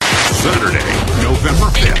Saturday, November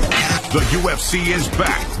 5th, the UFC is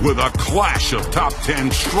back with a clash of top 10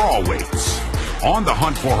 strawweights. On the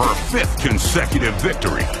hunt for her 5th consecutive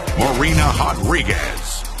victory, Marina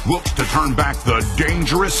Rodriguez looks to turn back the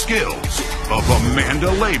dangerous skills of Amanda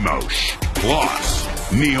Lemos.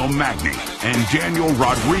 Plus, Neil Magny and Daniel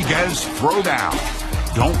Rodriguez throw down.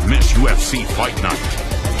 Don't miss UFC Fight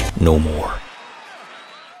Night. No more.